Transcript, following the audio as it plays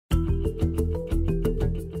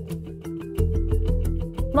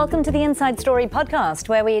Welcome to the Inside Story podcast,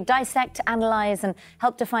 where we dissect, analyse and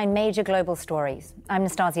help define major global stories. I'm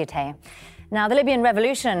Nastasya Tay. Now, the Libyan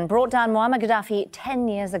revolution brought down Muammar Gaddafi 10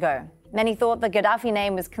 years ago. Many thought the Gaddafi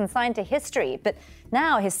name was consigned to history, but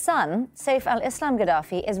now his son, Saif Al Islam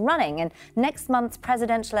Gaddafi, is running in next month's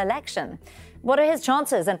presidential election. What are his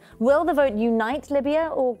chances, and will the vote unite Libya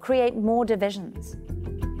or create more divisions?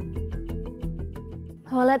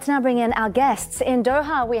 Well, let's now bring in our guests. In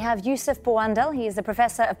Doha, we have Youcef Bouandel. He is a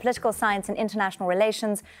professor of political science and international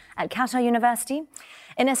relations at Qatar University.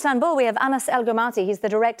 In Istanbul, we have Anas El Gomati. He's the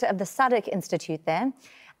director of the Sadeq Institute there.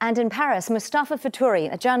 And in Paris, Mustafa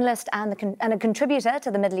Fetouri, a journalist and a contributor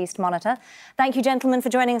to the Middle East Monitor. Thank you, gentlemen, for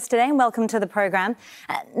joining us today, and welcome to the programme.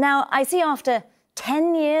 Now, I see after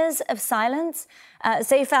 10 years of silence,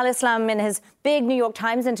 Saif Al Islam, in his big New York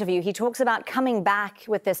Times interview, he talks about coming back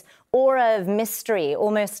with this aura of mystery,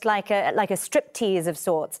 almost like a striptease of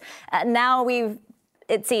sorts. Now we've,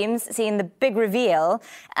 it seems, seen the big reveal.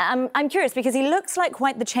 I'm curious because he looks like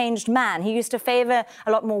quite the changed man. He used to favour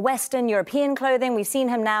a lot more Western European clothing. We've seen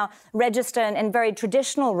him now register in very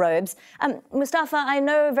traditional robes. Mustafa, I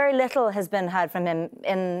know very little has been heard from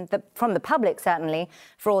him from the public, certainly,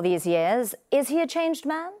 for all these years. Is he a changed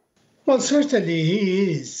man? Well, certainly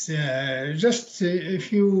he is. Just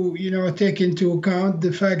if you take into account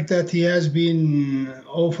the fact that he has been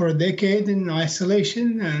over a decade in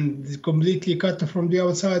isolation and completely cut from the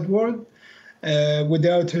outside world,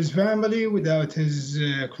 without his family, without his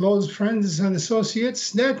close friends and associates,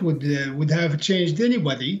 that would have changed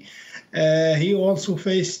anybody. He also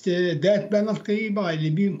faced death penalty by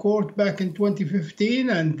Libyan court back in 2015,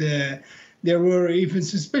 and there were even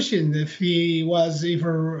suspicions if he was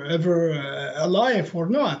ever alive or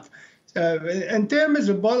not. In terms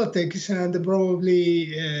of politics, and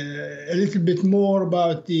probably a little bit more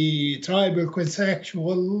about the tribal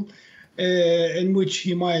conceptual in which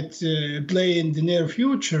he might play in the near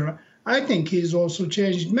future, I think he's also a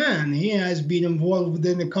changed man. He has been involved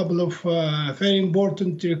in a couple of very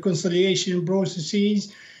important reconciliation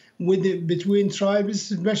processes between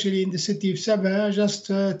tribes, especially in the city of Sabha just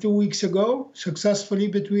 2 weeks ago, successfully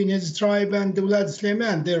between his tribe and the Wlad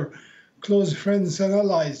Suleiman, their close friends and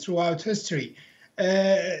allies throughout history.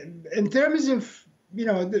 In terms of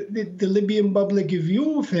the Libyan public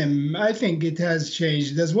view of him, I think it has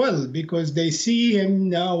changed as well, because they see him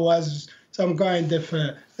now as some kind of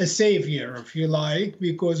a savior, if you like,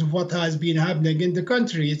 because of what has been happening in the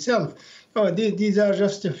country itself. These are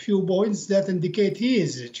just a few points that indicate he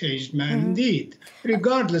is a changed man indeed,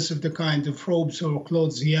 regardless of the kind of robes or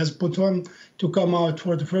clothes he has put on to come out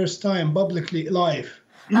for the first time publicly live.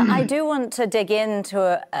 I do want to dig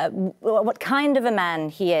into what kind of a man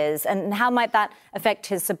he is and how might that affect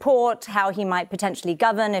his support, how he might potentially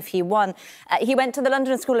govern if he won. He went to the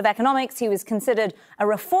London School of Economics. He was considered a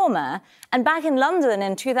reformer. And back in London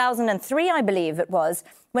in 2003, I believe it was,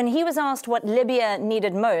 when he was asked what Libya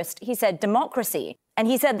needed most, he said democracy. And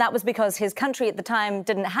he said that was because his country at the time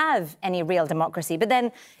didn't have any real democracy. But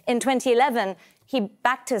then in 2011, he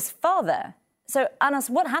backed his father. So, Anas,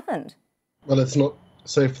 what happened? Well, it's not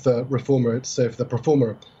Saif the reformer, it's Saif the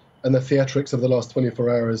performer. And the theatrics of the last 24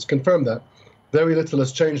 hours confirm that. Very little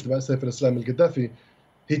has changed about Saif Al Islam Gaddafi.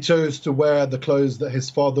 He chose to wear the clothes that his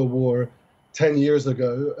father wore 10 years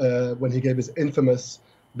ago when he gave his infamous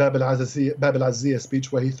Bab al-Azziya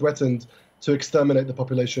speech, where he threatened to exterminate the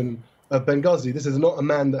population of Benghazi. This is not a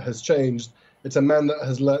man that has changed. It's a man that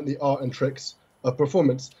has learnt the art and tricks of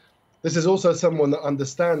performance. This is also someone that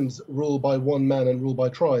understands rule by one man and rule by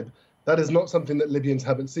tribe. That is not something that Libyans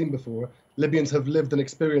haven't seen before. Libyans have lived and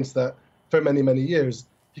experienced that for many, many years.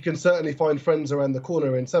 He can certainly find friends around the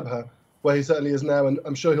corner in Sabha, where he certainly is now, and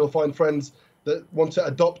I'm sure he'll find friends that want to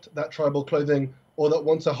adopt that tribal clothing or that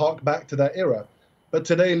want to hark back to that era. But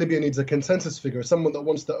today, Libya needs a consensus figure, someone that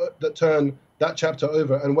wants to turn that chapter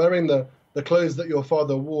over. And wearing the clothes that your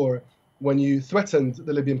father wore when you threatened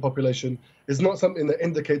the Libyan population is not something that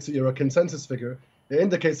indicates that you're a consensus figure. It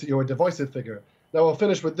indicates that you're a divisive figure. Now, I'll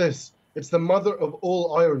finish with this. It's the mother of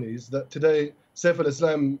all ironies that today Saif Al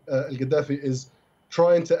Islam Gaddafi is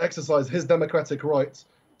trying to exercise his democratic right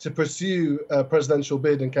to pursue a presidential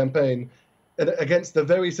bid and campaign against the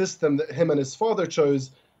very system that him and his father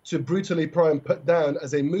chose to brutally try and put down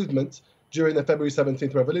as a movement during the February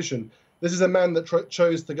 17th revolution. This is a man that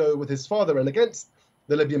chose to go with his father and against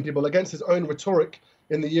the Libyan people, against his own rhetoric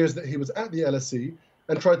in the years that he was at the LSE,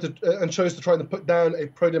 and chose to try and put down a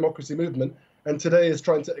pro-democracy movement, and today is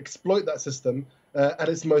trying to exploit that system at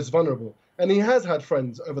its most vulnerable. And he has had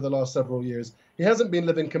friends over the last several years. He hasn't been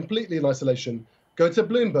living completely in isolation. Go to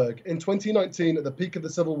Bloomberg. In 2019, at the peak of the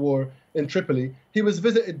civil war in Tripoli, he was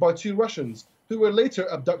visited by two Russians who were later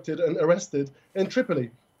abducted and arrested in Tripoli.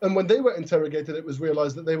 And when they were interrogated, it was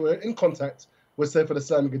realized that they were in contact with Saif Al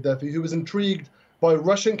Islam Gaddafi, who was intrigued by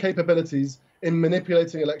Russian capabilities in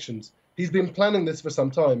manipulating elections. He's been planning this for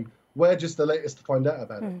some time. We're just the latest to find out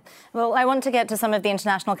about it. Well, I want to get to some of the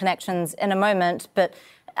international connections in a moment, but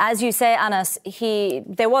as you say, Anas,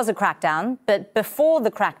 there was a crackdown, but before the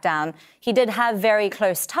crackdown, he did have very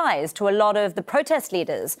close ties to a lot of the protest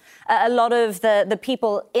leaders, a lot of the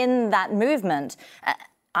people in that movement.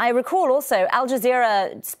 I recall also Al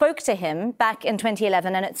Jazeera spoke to him back in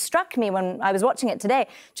 2011, and it struck me when I was watching it today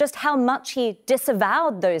just how much he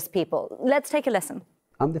disavowed those people. Let's take a listen.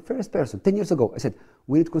 I'm the first person, 10 years ago, I said,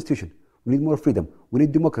 we need constitution, we need more freedom, we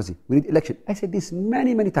need democracy, we need election. I said this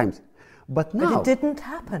many, many times. But now... But it didn't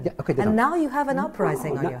happen. Yeah, okay, and now you have an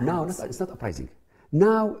uprising on your hands. No, it's not uprising.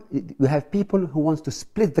 Now you have people who want to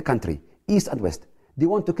split the country, east and west. They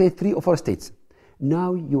want to create 3 or 4 states.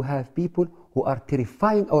 Now you have people who are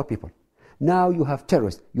terrifying our people. Now you have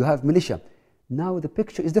terrorists, you have militia. Now the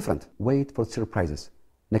picture is different. Wait for surprises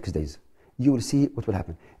next days. You will see what will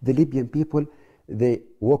happen. The Libyan people, they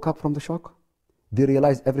woke up from the shock, they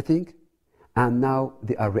realized everything, and now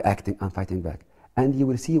they are reacting and fighting back. And you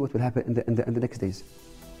will see what will happen in the next days.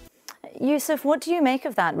 Youcef, what do you make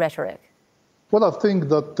of that rhetoric? Well, I think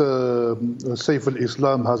that Saif Al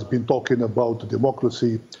Islam has been talking about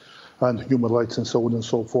democracy and human rights and so on and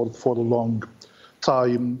so forth for a long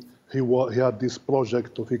time. He had this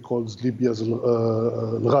project of he calls Libya's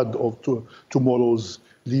Ghad of tomorrow's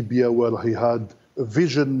Libya, where he had a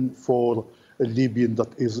vision for a Libya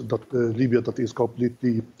that is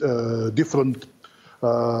completely different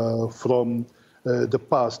from the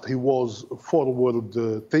past. He was forward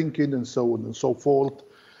thinking and so on and so forth.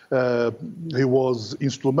 He was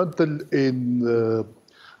instrumental in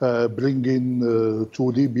bringing to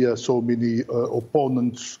Libya so many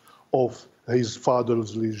opponents of his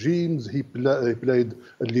father's regimes. He played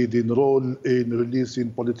a leading role in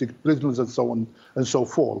releasing political prisoners and so on and so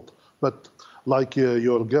forth. But like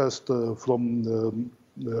your guest from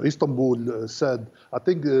Istanbul said, I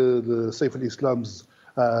think the Saif Al Islam's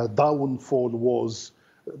downfall was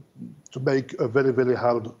to make a very, very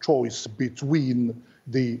hard choice between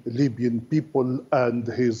the Libyan people and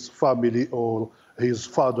his family or his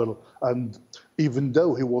father. And even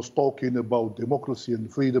though he was talking about democracy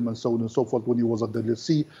and freedom and so on and so forth when he was at the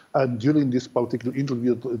LSE, and during this particular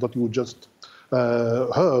interview that you just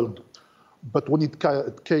heard, but when it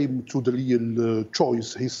came to the real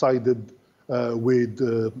choice, he sided with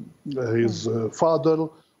his father.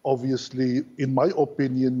 Obviously, in my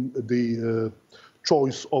opinion, the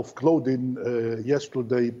choice of clothing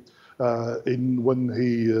yesterday when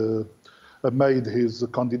he made his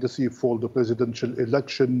candidacy for the presidential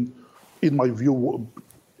election, in my view,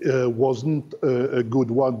 wasn't a good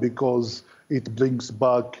one, because it brings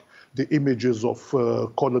back the images of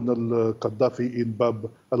Colonel Gaddafi in Bab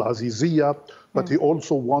al-Aziziyah, but he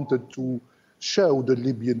also wanted to show the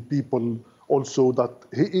Libyan people also that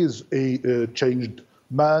he is a changed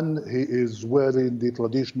man. He is wearing the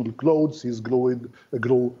traditional clothes, he's grow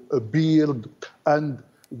a beard. And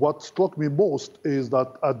what struck me most is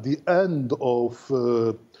that at the end of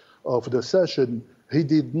the session, he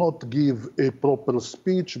did not give a proper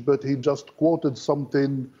speech, but he just quoted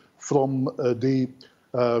something from the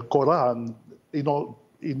Quran. You know,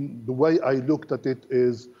 in the way I looked at it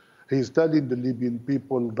is, he's telling the Libyan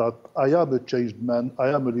people that I am a changed man, I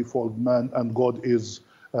am a reformed man, and God is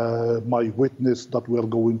my witness that we are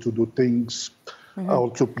going to do things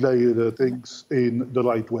or to play the things in the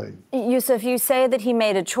right way. Youcef, you say that he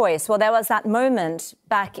made a choice. Well, there was that moment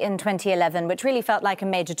back in 2011 which really felt like a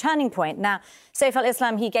major turning point. Now, Saif Al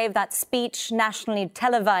Islam, he gave that speech, nationally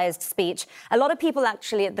televised speech. A lot of people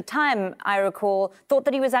actually at the time, I recall, thought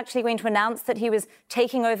that he was actually going to announce that he was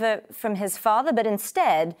taking over from his father, but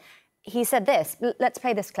instead he said this. Let's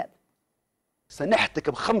play this clip.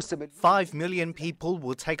 5 million people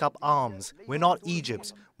will take up arms. We're not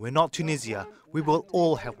Egypt. We're not Tunisia. We will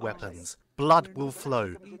all have weapons. Blood will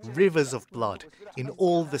flow, rivers of blood, in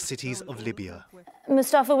all the cities of Libya.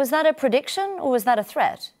 Mustafa, was that a prediction or was that a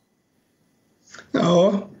threat?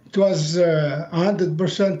 No, it was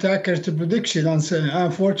 100% accurate prediction.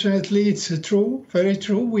 Unfortunately, it's true, very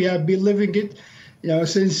true. We have been living it,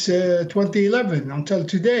 since 2011 until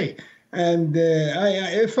today. And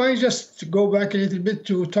if I just go back a little bit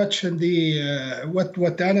to touch on the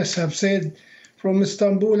what Anas have said from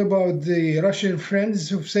Istanbul about the Russian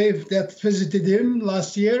friends of Saif that visited him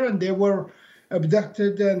last year, and they were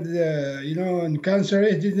abducted and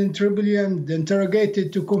incarcerated in Tripoli and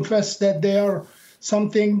interrogated to confess that they are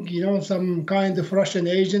something, some kind of Russian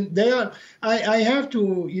agent. I have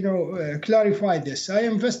to, clarify this. I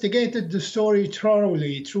investigated the story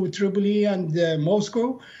thoroughly through Tripoli and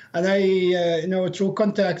Moscow, and through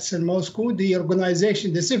contacts in Moscow, the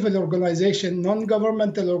organization, the civil organization,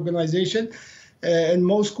 non-governmental organization in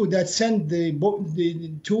Moscow that sent the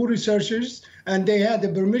two researchers, and they had the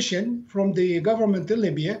permission from the government of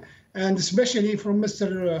Libya, and especially from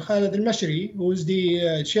Mr. Khalid al-Mashri, who is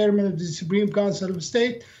the chairman of the Supreme Council of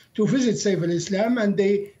State, to visit Saif Al Islam, and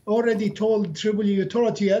they already told Tripoli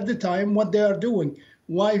authority at the time what they are doing,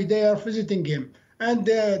 why they are visiting him. And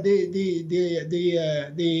the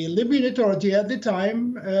Libyan authority at the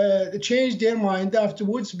time changed their mind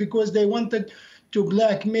afterwards because they wanted to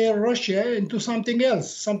blackmail Russia into something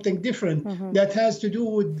else, something different that has to do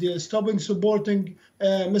with stopping supporting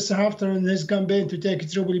Mr. Haftar in his campaign to take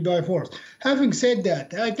Tripoli by force. Having said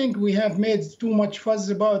that, I think we have made too much fuss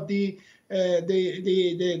about the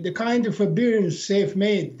kind of appearance Saif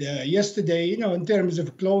made yesterday, in terms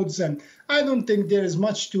of clothes, and I don't think there is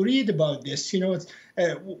much to read about this.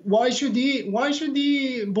 Why should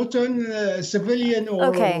he put on civilian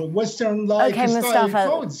or Western-like style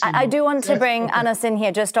clothes? I do want to bring Anas in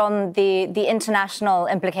here just on the international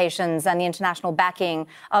implications and the international backing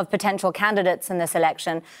of potential candidates in this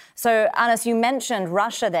election. So, Anas, you mentioned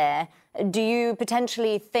Russia there. Do you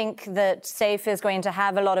potentially think that Saif is going to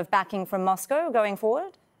have a lot of backing from Moscow going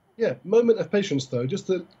forward? Yeah, moment of patience, though. Just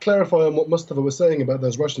to clarify on what Mustafa was saying about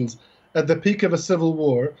those Russians, at the peak of a civil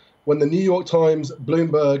war, when the New York Times,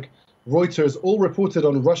 Bloomberg, Reuters all reported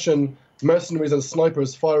on Russian mercenaries and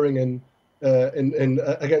snipers firing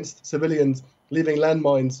against civilians, leaving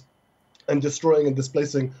landmines and destroying and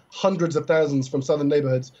displacing hundreds of thousands from southern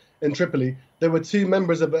neighborhoods in Tripoli, there were two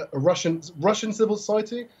members of a Russian civil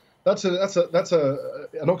society. That's an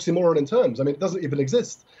oxymoron in terms. I mean, it doesn't even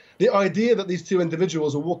exist. The idea that these two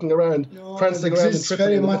individuals are walking around, prancing around in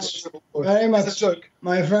Tripoli, very much.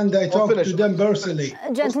 My friend, I talked to them personally.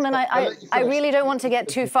 Gentlemen, I really don't want to get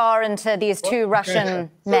too far into these two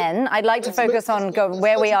Russian men. I'd like to focus on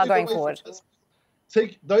where we are going forward.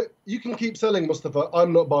 You can keep selling, Mustafa.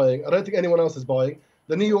 I'm not buying. I don't think anyone else is buying.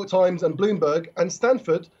 The New York Times and Bloomberg and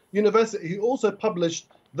Stanford University, who also published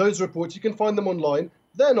those reports, you can find them online.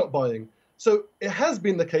 They're not buying. So it has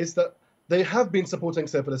been the case that they have been supporting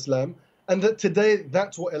Saif Al Islam, and that today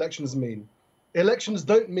that's what elections mean. Elections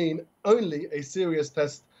don't mean only a serious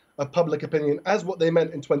test of public opinion as what they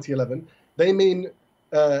meant in 2011. They mean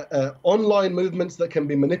online movements that can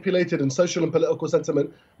be manipulated and social and political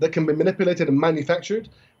sentiment that can be manipulated and manufactured.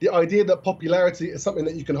 The idea that popularity is something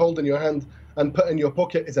that you can hold in your hand and put in your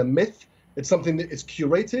pocket is a myth. It's something that is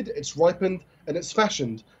curated, it's ripened, and it's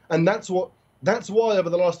fashioned. And that's why over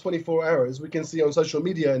the last 24 hours, we can see on social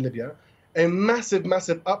media in Libya a massive,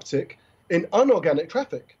 massive uptick in unorganic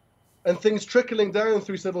traffic and things trickling down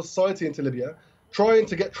through civil society into Libya, trying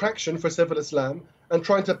to get traction for Saif Al Islam and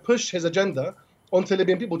trying to push his agenda onto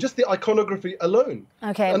Libyan people. Just the iconography alone.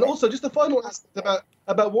 Okay. And also just the final aspect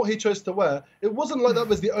about what he chose to wear. It wasn't like that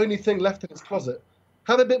was the only thing left in his closet.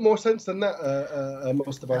 Have a bit more sense than that,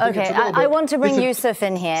 Mustafa. Okay, I want to bring Youcef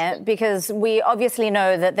in here because we obviously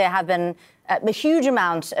know that there have been a huge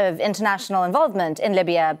amount of international involvement in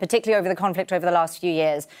Libya, particularly over the conflict over the last few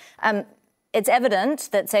years. It's evident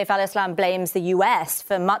that Saif Al Islam blames the US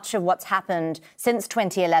for much of what's happened since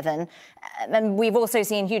 2011. And we've also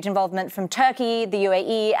seen huge involvement from Turkey, the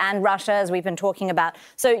UAE and Russia, as we've been talking about.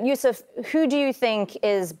 So, Youcef, who do you think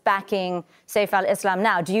is backing Saif Al Islam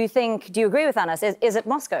now? Do you agree with Anas? Is it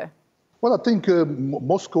Moscow? Well, I think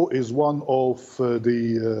Moscow is one of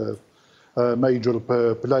the major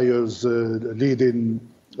players leading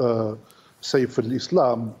Saif Al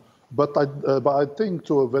Islam. But I think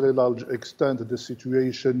to a very large extent, the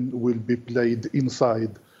situation will be played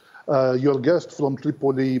inside. Your guest from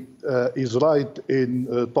Tripoli is right in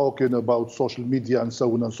talking about social media and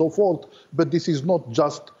so on and so forth. But this is not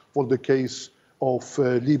just for the case of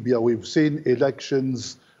Libya. We've seen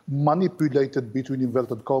elections manipulated, between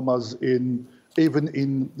inverted commas, even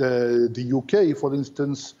in the UK, for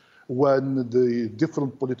instance, when the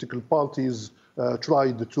different political parties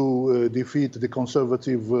tried to defeat the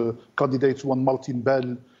Conservative candidates when Martin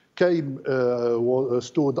Bell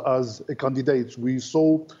stood as a candidate. We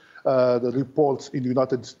saw the reports in the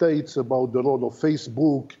United States about the role of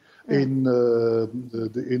Facebook in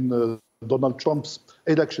Donald Trump's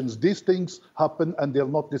elections. These things happen, and they're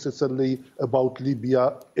not necessarily about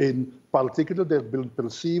Libya in particular. They're being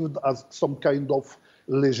perceived as some kind of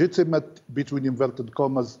legitimate, between inverted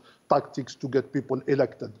commas, tactics to get people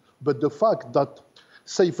elected. But the fact that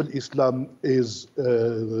Saif Al Islam is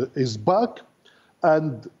back,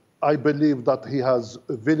 and I believe that he has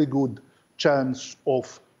a very good chance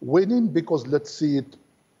of winning, because let's see it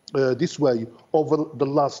this way. Over the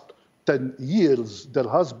last 10 years, there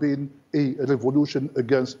has been a revolution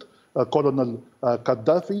against Colonel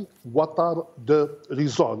Gaddafi. What are the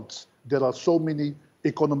results? There are so many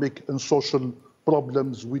economic and social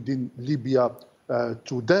problems within Libya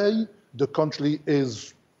today. The country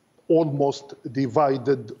is almost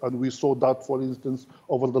divided, and we saw that, for instance,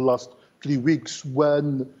 over the last 3 weeks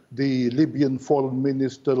when the Libyan foreign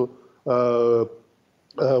minister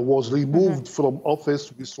was removed from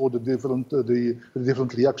office. We saw the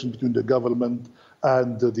different reaction between the government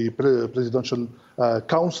and the presidential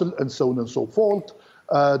council, and so on and so forth.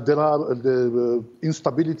 There are the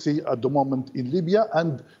instability at the moment in Libya,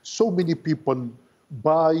 and so many people,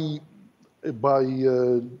 by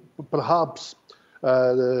perhaps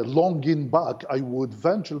longing back, I would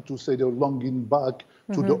venture to say they're longing back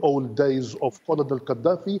to the old days of Colonel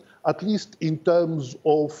Gaddafi, at least in terms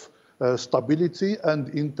of stability and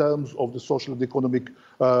in terms of the social and economic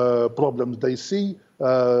problems. They see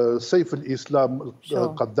Saif Al Islam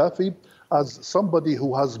Gaddafi as somebody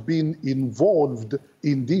who has been involved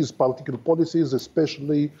in these particular policies,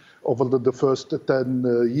 especially over the first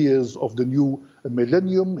 10 years of the new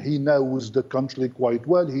millennium. He knows the country quite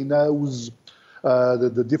well. He knows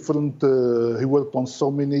the different, he worked on so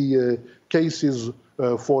many cases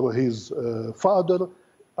for his father.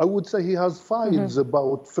 I would say he has files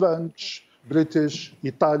about French, British,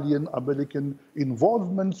 Italian, American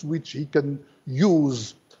involvements, which he can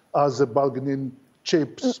use as a bargaining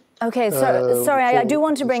chips. Okay, so sorry, I do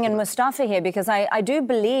want to bring in Mustafa here, because I do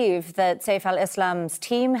believe that Saif Al Islam's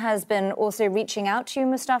team has been also reaching out to you,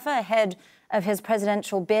 Mustafa, ahead of his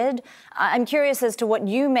presidential bid. I'm curious as to what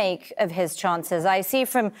you make of his chances. I see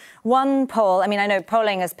from one poll, I mean, I know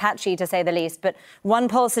polling is patchy to say the least, but one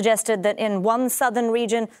poll suggested that in one southern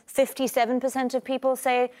region, 57% of people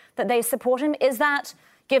say that they support him. Is that,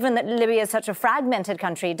 given that Libya is such a fragmented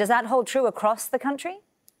country, does that hold true across the country?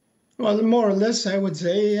 Well, more or less, I would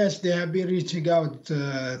say, yes, they have been reaching out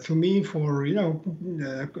to me for,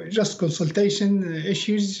 just consultation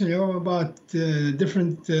issues, about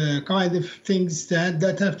different kind of things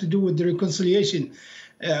that have to do with the reconciliation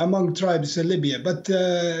among tribes in Libya. But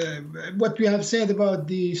what we have said about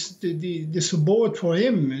the support for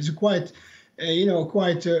him is quite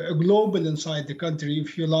global inside the country,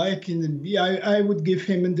 if you like. I would give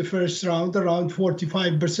him in the first round around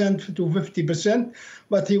 45% to 50%,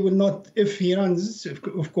 but he will not, if he runs,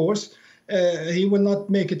 of course, he will not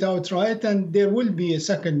make it outright, and there will be a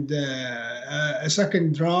second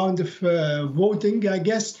round of voting, I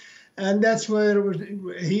guess, and that's where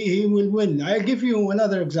he will win. I'll give you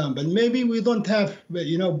another example. Maybe we don't have,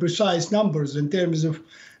 precise numbers in terms of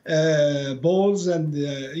polls and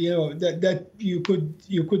that you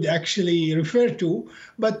could actually refer to,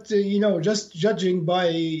 but just judging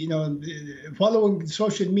by following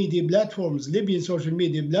social media platforms, Libyan social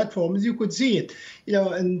media platforms, you could see it.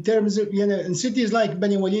 In terms of in cities like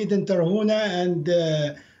Bani Walid and Tarhuna and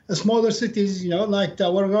smaller cities, like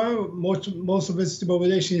Tawarga, most of its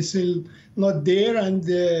population is still not there, and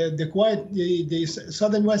the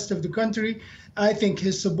southern west of the country, I think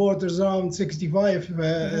his support is around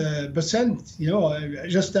 65%,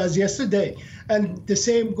 just as yesterday. And the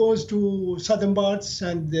same goes to southern parts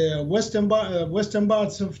and western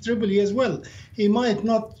parts of Tripoli as well. He might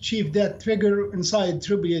not achieve that figure inside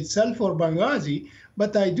Tripoli itself or Benghazi,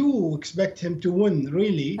 but I do expect him to win,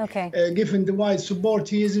 really, given the wide support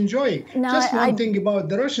he is enjoying. Just one thing about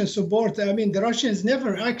the Russian support. I mean, the Russians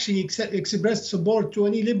never actually expressed support to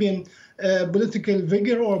any Libyan political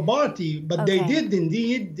figure or party, but they did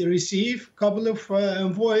indeed receive a couple of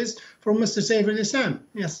envoys from Mr. Saif Al Islam.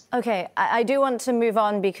 Yes. Okay, I do want to move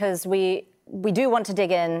on, because we do want to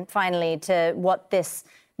dig in finally to what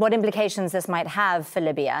implications this might have for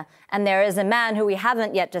Libya. And there is a man who we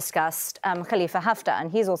haven't yet discussed, Khalifa Haftar,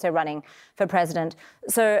 and he's also running for president.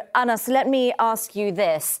 So, Anas, let me ask you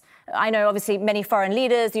this. I know, obviously, many foreign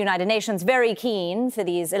leaders, the United Nations, very keen for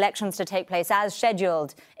these elections to take place as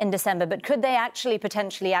scheduled in December. But could they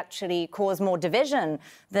potentially cause more division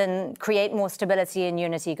than create more stability and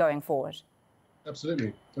unity going forward?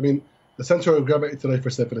 Absolutely. I mean, the centre of gravity today for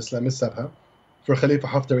Saif Al Islam is Sabha. For Khalifa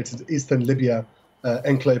Haftar, it's eastern Libya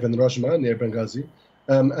enclave in Rajma near Benghazi.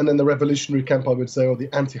 And then the revolutionary camp, I would say, or the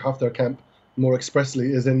anti-Haftar camp, more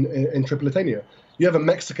expressly, is in Tripolitania. You have a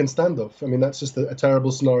Mexican standoff. I mean, that's just a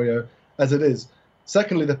terrible scenario as it is.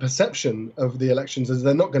 Secondly, the perception of the elections is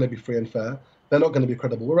they're not going to be free and fair. They're not going to be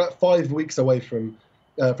credible. We're at 5 weeks away from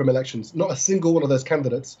from elections. Not a single one of those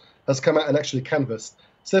candidates has come out and actually canvassed.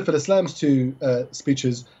 Saif Al Islam's two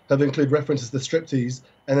speeches have included references to striptease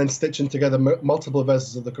and then stitching together multiple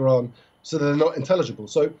verses of the Quran so that they're not intelligible.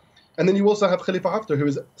 So, and then you also have Khalifa Haftar, who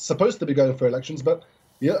is supposed to be going for elections, but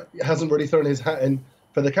hasn't really thrown his hat in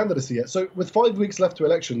for the candidacy yet. So with 5 weeks left to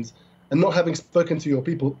elections and not having spoken to your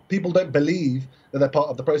people, people don't believe that they're part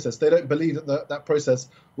of the process. They don't believe that that process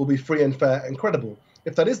will be free and fair and credible.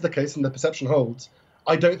 If that is the case and the perception holds,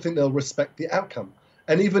 I don't think they'll respect the outcome.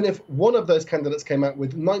 And even if one of those candidates came out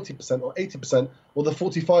with 90% or 80% or the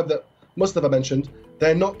 45 that Mustafa mentioned,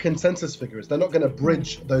 they're not consensus figures. They're not going to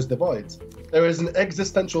bridge those divides. There is an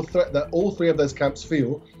existential threat that all three of those camps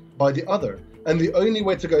feel by the other. And the only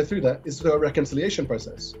way to go through that is through a reconciliation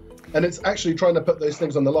process. And it's actually trying to put those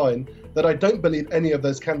things on the line that I don't believe any of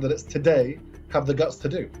those candidates today have the guts to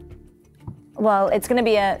do. Well, it's going to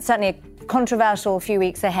be certainly a controversial few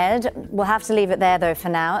weeks ahead. We'll have to leave it there, though, for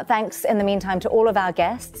now. Thanks, in the meantime, to all of our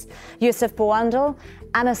guests, Youcef Bouandel,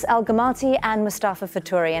 Anas El Gomati and Mustafa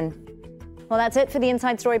Fetouri. Well, that's it for the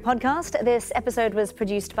Inside Story podcast. This episode was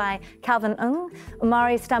produced by Calvin Ng,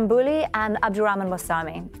 Umari Stambouli and Abdurrahman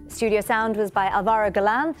Wassami. Studio sound was by Alvaro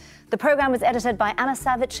Galan. The program was edited by Anna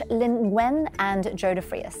Savage, Lin Nguyen and Joe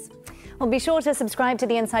DeFrias. Well, be sure to subscribe to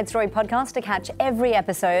the Inside Story podcast to catch every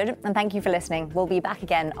episode. And thank you for listening. We'll be back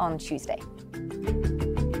again on Tuesday.